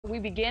We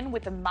begin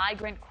with the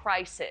migrant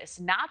crisis,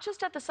 not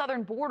just at the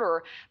southern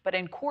border, but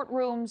in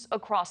courtrooms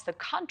across the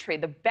country.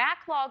 The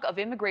backlog of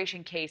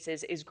immigration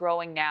cases is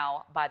growing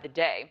now by the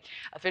day.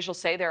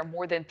 Officials say there are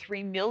more than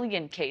 3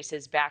 million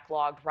cases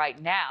backlogged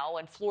right now,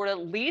 and Florida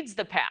leads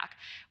the pack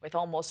with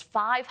almost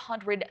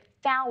 500,000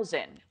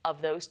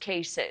 of those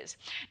cases.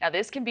 Now,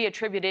 this can be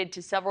attributed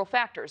to several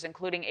factors,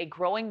 including a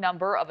growing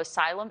number of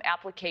asylum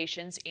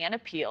applications and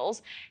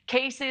appeals,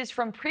 cases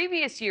from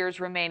previous years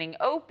remaining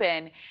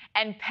open,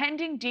 and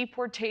pending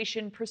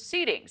deportation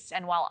proceedings.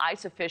 And while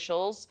ICE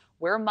officials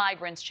where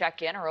migrants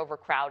check in are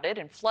overcrowded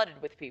and flooded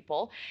with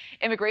people,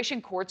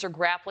 immigration courts are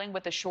grappling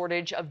with a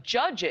shortage of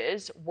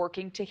judges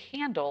working to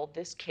handle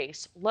this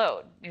case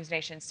load.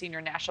 NewsNation's senior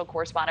national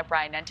correspondent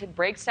Brian Nenton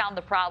breaks down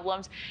the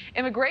problems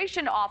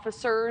immigration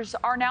officers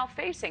are now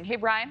facing. Hey,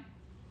 Brian.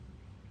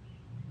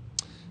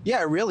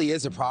 Yeah, it really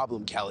is a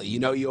problem, Kelly. You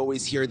know, you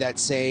always hear that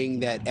saying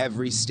that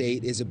every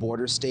state is a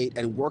border state,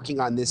 and working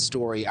on this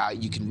story,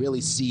 you can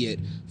really see it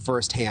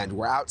firsthand.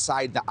 We're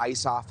outside the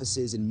ICE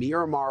offices in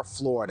Miramar,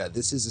 Florida.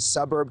 This is a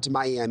suburb to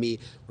Miami.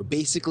 We're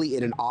basically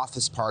in an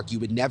office park. You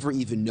would never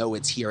even know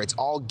it's here. It's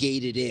all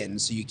gated in,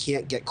 so you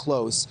can't get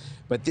close.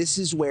 But this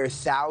is where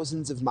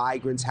thousands of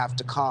migrants have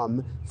to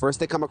come. First,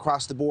 they come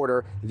across the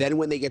border. Then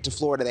when they get to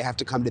Florida, they have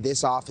to come to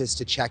this office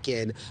to check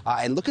in.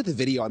 And look at the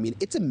video. I mean,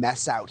 it's a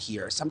mess out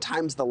here.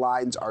 Sometimes the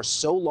lines are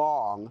so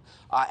long.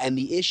 And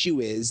the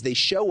issue is they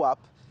show up.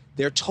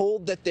 They're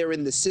told that they're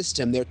in the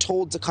system. They're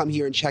told to come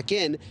here and check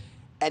in.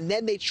 And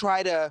then they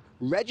try to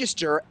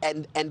register,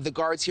 and the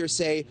guards here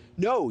say,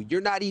 no,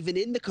 you're not even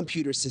in the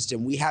computer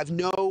system. We have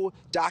no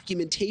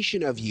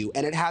documentation of you.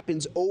 And it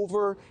happens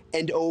over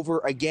and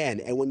over again.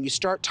 And when you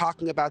start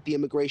talking about the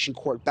immigration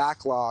court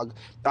backlog,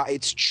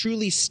 it's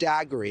truly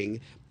staggering.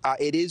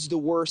 It is the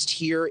worst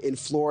here in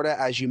Florida.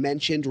 As you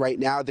mentioned, right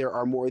now there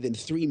are more than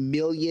 3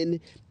 million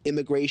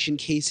immigration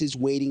cases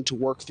waiting to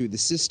work through the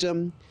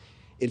system.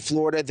 In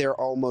Florida, there are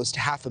almost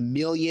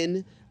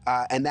 500,000.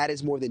 And that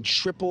has more than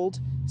tripled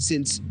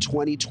since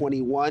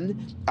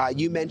 2021.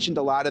 You mentioned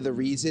a lot of the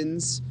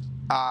reasons.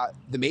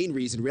 The main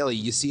reason, really,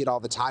 you see it all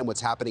the time,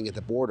 what's happening at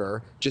the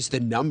border, just the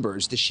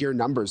numbers, the sheer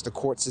numbers. The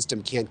court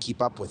system can't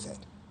keep up with it.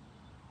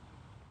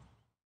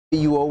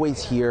 You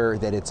always hear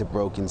that it's a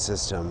broken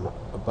system,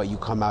 but you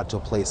come out to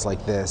a place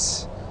like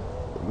this,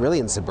 really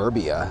in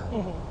suburbia.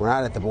 We're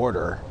not at the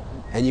border,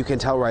 and you can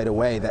tell right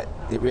away that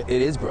it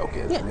is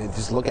broken. Yeah. I mean,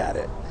 just look at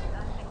it.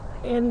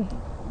 And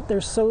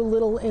there's so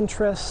little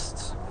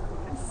interest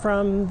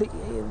from the,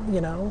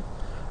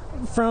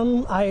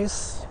 from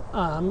ICE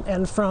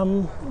and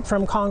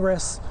from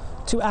Congress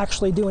to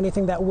actually do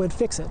anything that would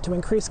fix it, to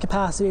increase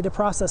capacity to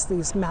process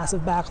these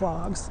massive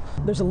backlogs.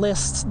 There's a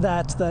list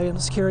that the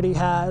security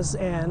has,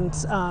 and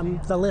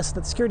the list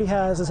that the security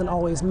has doesn't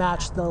always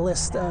match the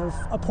list of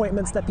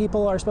appointments that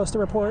people are supposed to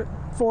report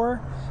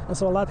for. And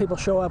so a lot of people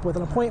show up with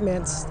an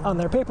appointment on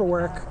their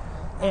paperwork,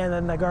 and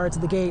then the guards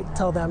at the gate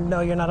tell them,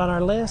 no, you're not on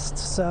our list,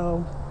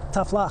 so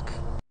tough luck.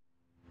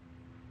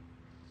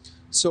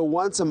 So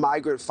once a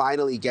migrant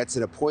finally gets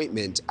an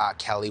appointment,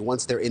 Kelly,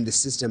 once they're in the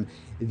system,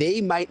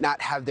 they might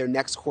not have their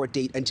next court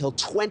date until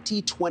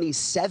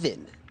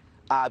 2027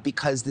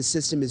 because the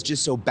system is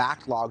just so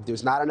backlogged.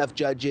 There's not enough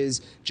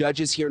judges.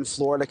 Judges here in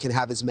Florida can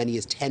have as many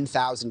as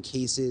 10,000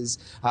 cases.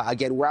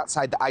 Again, we're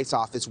outside the ICE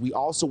office. We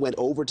also went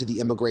over to the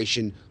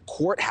immigration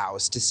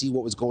courthouse to see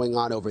what was going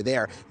on over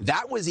there.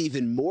 That was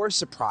even more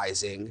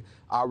surprising.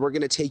 We're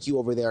going to take you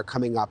over there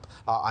coming up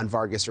on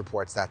Vargas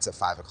Reports. That's at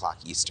 5 o'clock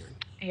Eastern.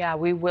 Yeah,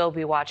 we will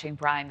be watching,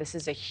 Brian. This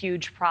is a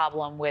huge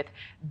problem with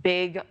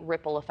big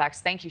ripple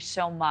effects. Thank you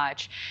so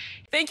much.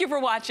 Thank you for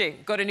watching.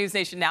 Go to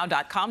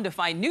newsnationnow.com to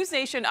find News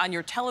Nation on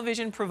your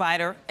television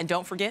provider. And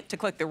don't forget to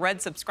click the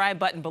red subscribe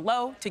button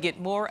below to get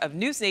more of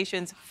News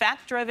Nation's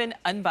fact-driven,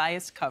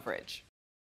 unbiased coverage.